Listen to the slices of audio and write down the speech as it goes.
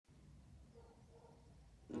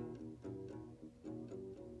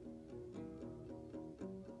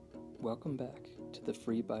Welcome back to the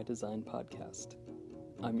Free by Design podcast.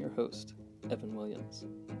 I'm your host, Evan Williams,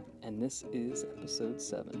 and this is episode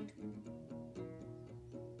 7.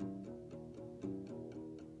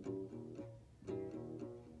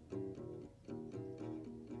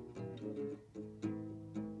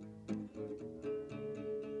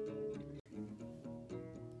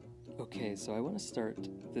 Okay, so I want to start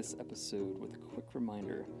this episode with a quick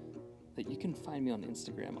reminder that you can find me on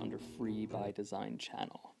Instagram under Free by Design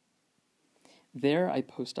channel. There I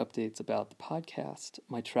post updates about the podcast,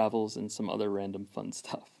 my travels, and some other random fun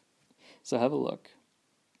stuff. So have a look.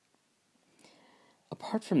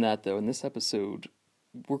 Apart from that, though, in this episode,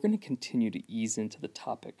 we're going to continue to ease into the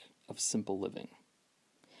topic of simple living.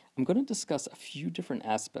 I'm going to discuss a few different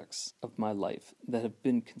aspects of my life that have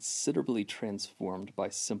been considerably transformed by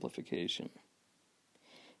simplification.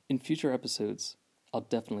 In future episodes, I'll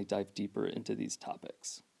definitely dive deeper into these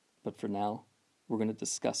topics, but for now, we're going to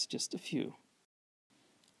discuss just a few.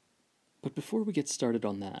 But before we get started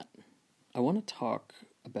on that, I want to talk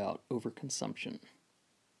about overconsumption.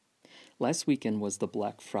 Last weekend was the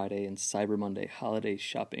Black Friday and Cyber Monday holiday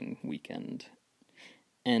shopping weekend,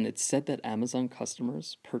 and it's said that Amazon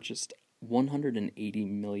customers purchased 180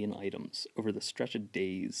 million items over the stretch of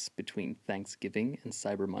days between Thanksgiving and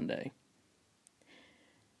Cyber Monday.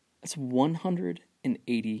 That's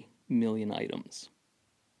 180 million items.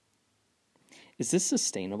 Is this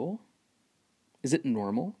sustainable? Is it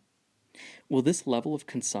normal? Will this level of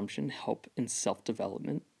consumption help in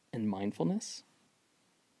self-development and mindfulness?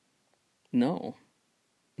 No,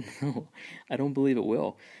 I don't believe it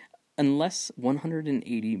will. Unless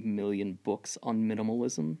 180 million books on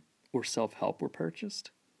minimalism or self-help were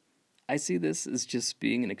purchased, I see this as just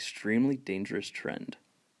being an extremely dangerous trend.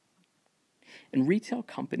 And retail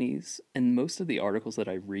companies and most of the articles that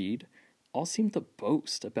I read all seem to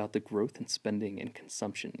boast about the growth in spending and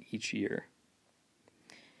consumption each year.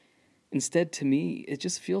 Instead, to me, it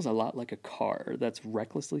just feels a lot like a car that's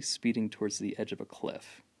recklessly speeding towards the edge of a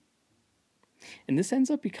cliff. And this ends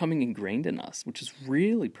up becoming ingrained in us, which is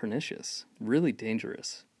really pernicious, really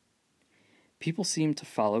dangerous. People seem to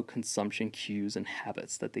follow consumption cues and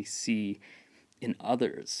habits that they see in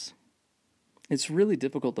others. It's really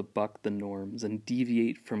difficult to buck the norms and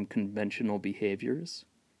deviate from conventional behaviors,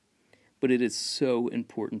 but it is so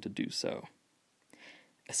important to do so,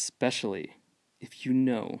 especially if you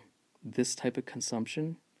know this type of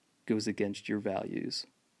consumption goes against your values.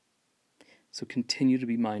 So continue to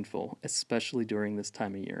be mindful, especially during this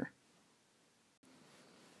time of year.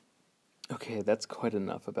 Okay, that's quite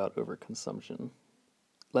enough about overconsumption.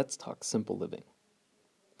 Let's talk simple living.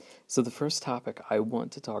 So the first topic I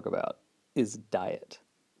want to talk about is diet.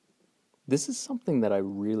 This is something that I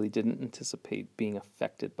really didn't anticipate being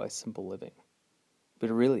affected by simple living, but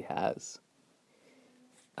it really has.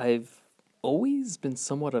 I've always been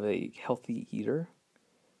somewhat of a healthy eater,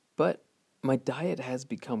 but my diet has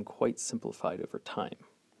become quite simplified over time.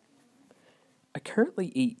 I currently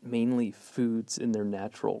eat mainly foods in their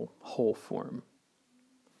natural, whole form,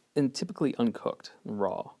 and typically uncooked and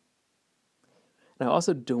raw. And I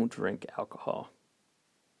also don't drink alcohol.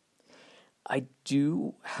 I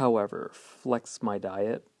do, however, flex my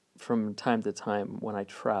diet from time to time when I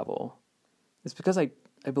travel. It's because I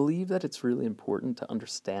believe that it's really important to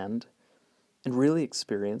understand and really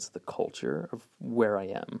experience the culture of where I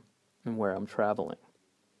am and where I'm traveling.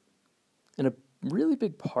 And a really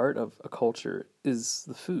big part of a culture is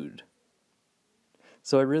the food.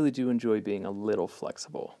 So I really do enjoy being a little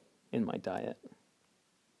flexible in my diet.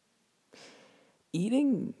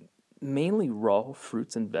 Eating mainly raw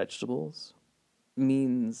fruits and vegetables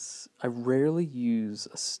means I rarely use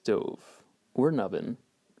a stove or an oven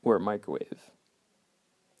or a microwave.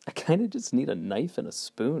 I kind of just need a knife and a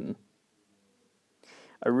spoon.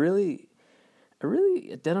 I really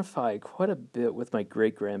identify quite a bit with my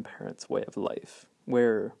great-grandparents' way of life,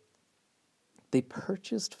 where they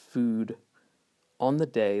purchased food on the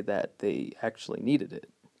day that they actually needed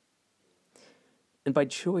it. And by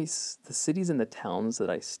choice, the cities and the towns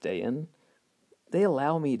that I stay in, they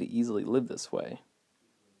allow me to easily live this way.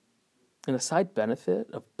 And a side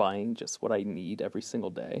benefit of buying just what I need every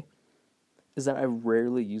single day is that I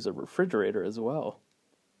rarely use a refrigerator as well.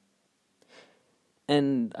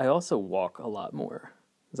 And I also walk a lot more,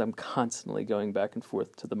 as I'm constantly going back and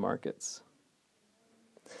forth to the markets.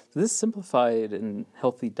 So this simplified and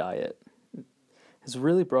healthy diet has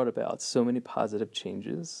really brought about so many positive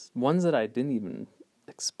changes, ones that I didn't even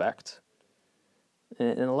expect,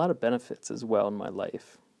 and a lot of benefits as well in my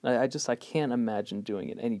life. I can't imagine doing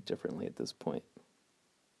it any differently at this point.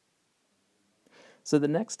 So the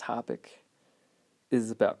next topic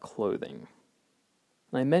is about clothing.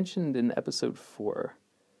 And I mentioned in episode 4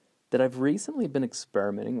 that I've recently been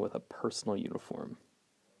experimenting with a personal uniform.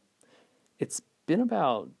 It's been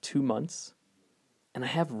about 2 months, and I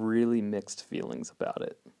have really mixed feelings about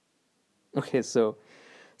it. Okay, so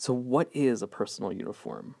what is a personal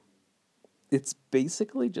uniform? It's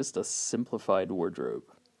basically just a simplified wardrobe.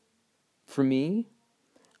 For me,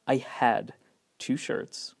 I had 2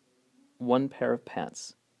 shirts, 1 pair of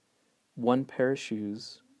pants, 1 pair of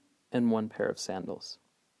shoes, and 1 pair of sandals.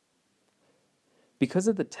 Because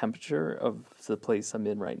of the temperature of the place I'm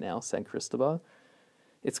in right now, San Cristobal,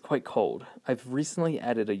 it's quite cold. I've recently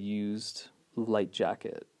added a used light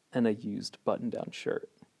jacket and a used button-down shirt.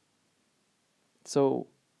 So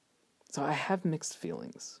I have mixed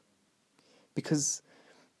feelings because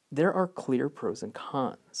there are clear pros and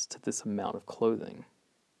cons to this amount of clothing.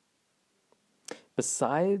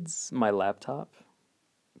 Besides my laptop,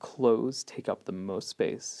 clothes take up the most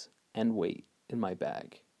space and weight in my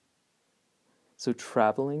bag. So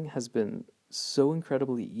traveling has been so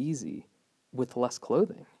incredibly easy with less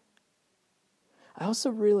clothing. I also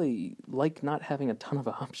really like not having a ton of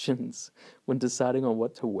options when deciding on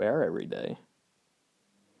what to wear every day.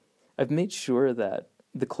 I've made sure that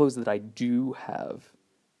the clothes that I do have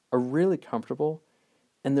are really comfortable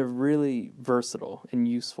and they're really versatile and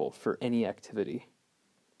useful for any activity.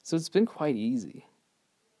 So it's been quite easy.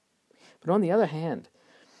 But on the other hand,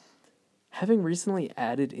 having recently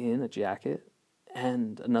added in a jacket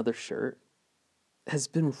and another shirt has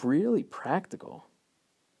been really practical.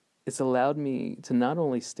 It's allowed me to not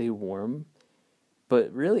only stay warm,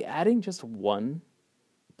 but really adding just one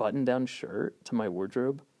button-down shirt to my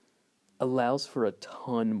wardrobe allows for a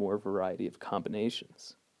ton more variety of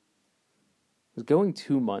combinations. Going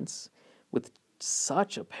 2 months with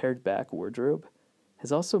such a pared-back wardrobe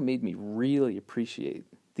has also made me really appreciate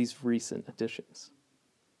these recent additions.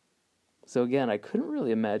 So again, I couldn't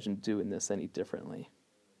really imagine doing this any differently.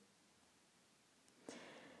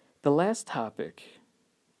 The last topic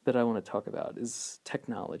that I want to talk about is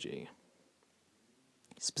technology.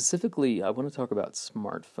 Specifically, I want to talk about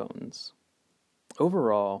smartphones.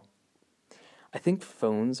 Overall, I think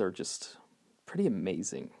phones are just pretty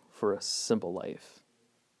amazing for a simple life.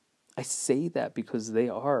 I say that because they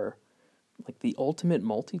are like the ultimate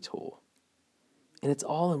multi-tool, and it's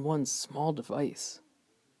all in one small device.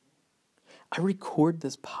 I record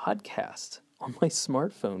this podcast on my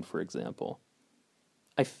smartphone, for example.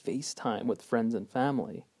 I FaceTime with friends and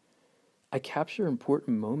family. I capture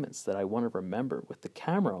important moments that I want to remember with the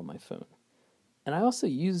camera on my phone. And I also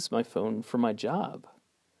use my phone for my job.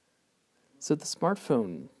 So the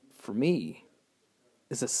smartphone, for me,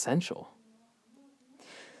 is essential.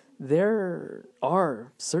 There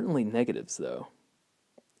are certainly negatives, though.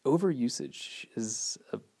 Overusage is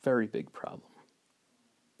a very big problem.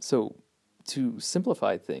 So, to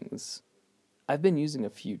simplify things, I've been using a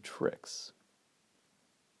few tricks.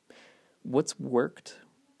 What's worked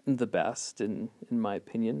the best, in my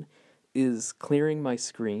opinion, is clearing my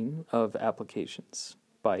screen of applications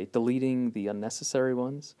by deleting the unnecessary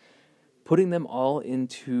ones, putting them all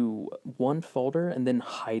into one folder, and then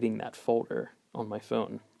hiding that folder on my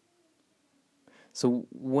phone. So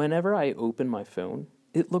whenever I open my phone,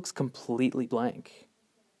 it looks completely blank.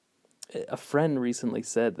 A friend recently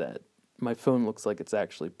said that my phone looks like it's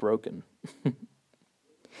actually broken.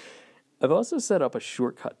 I've also set up a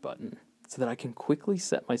shortcut button so that I can quickly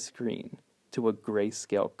set my screen to a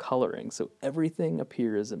grayscale coloring so everything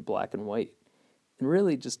appears in black and white and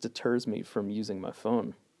really just deters me from using my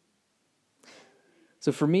phone.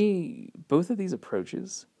 So for me, both of these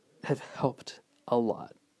approaches have helped a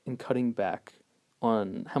lot in cutting back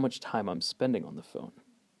on how much time I'm spending on the phone.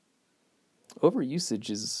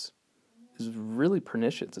 Overusage is really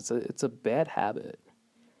pernicious. It's a bad habit.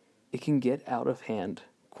 It can get out of hand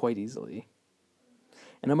quite easily.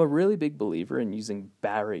 And I'm a really big believer in using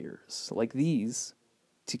barriers like these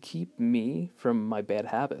to keep me from my bad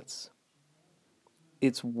habits.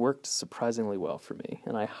 It's worked surprisingly well for me,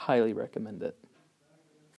 and I highly recommend it.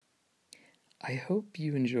 I hope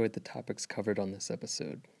you enjoyed the topics covered on this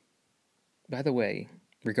episode. By the way,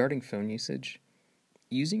 regarding phone usage,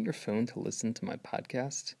 using your phone to listen to my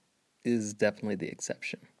podcast is definitely the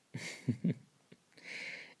exception.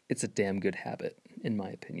 It's a damn good habit, in my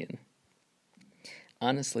opinion.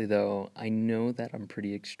 Honestly, though, I know that I'm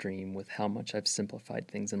pretty extreme with how much I've simplified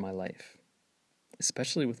things in my life,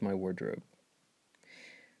 especially with my wardrobe.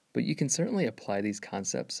 But you can certainly apply these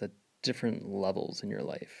concepts at different levels in your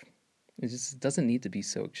life. It just doesn't need to be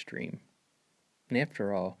so extreme. And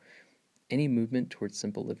after all, any movement towards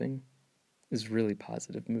simple living is really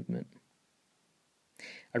positive movement.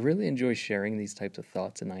 I really enjoy sharing these types of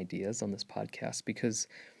thoughts and ideas on this podcast because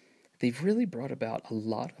they've really brought about a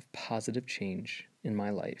lot of positive change in my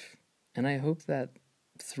life. And I hope that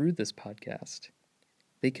through this podcast,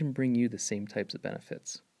 they can bring you the same types of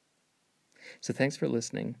benefits. So thanks for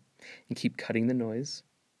listening, and keep cutting the noise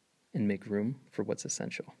and make room for what's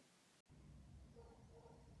essential.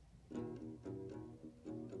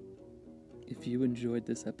 If you enjoyed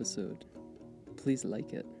this episode, please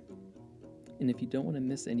like it. And if you don't want to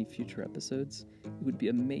miss any future episodes, it would be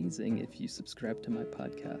amazing if you subscribe to my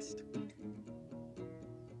podcast.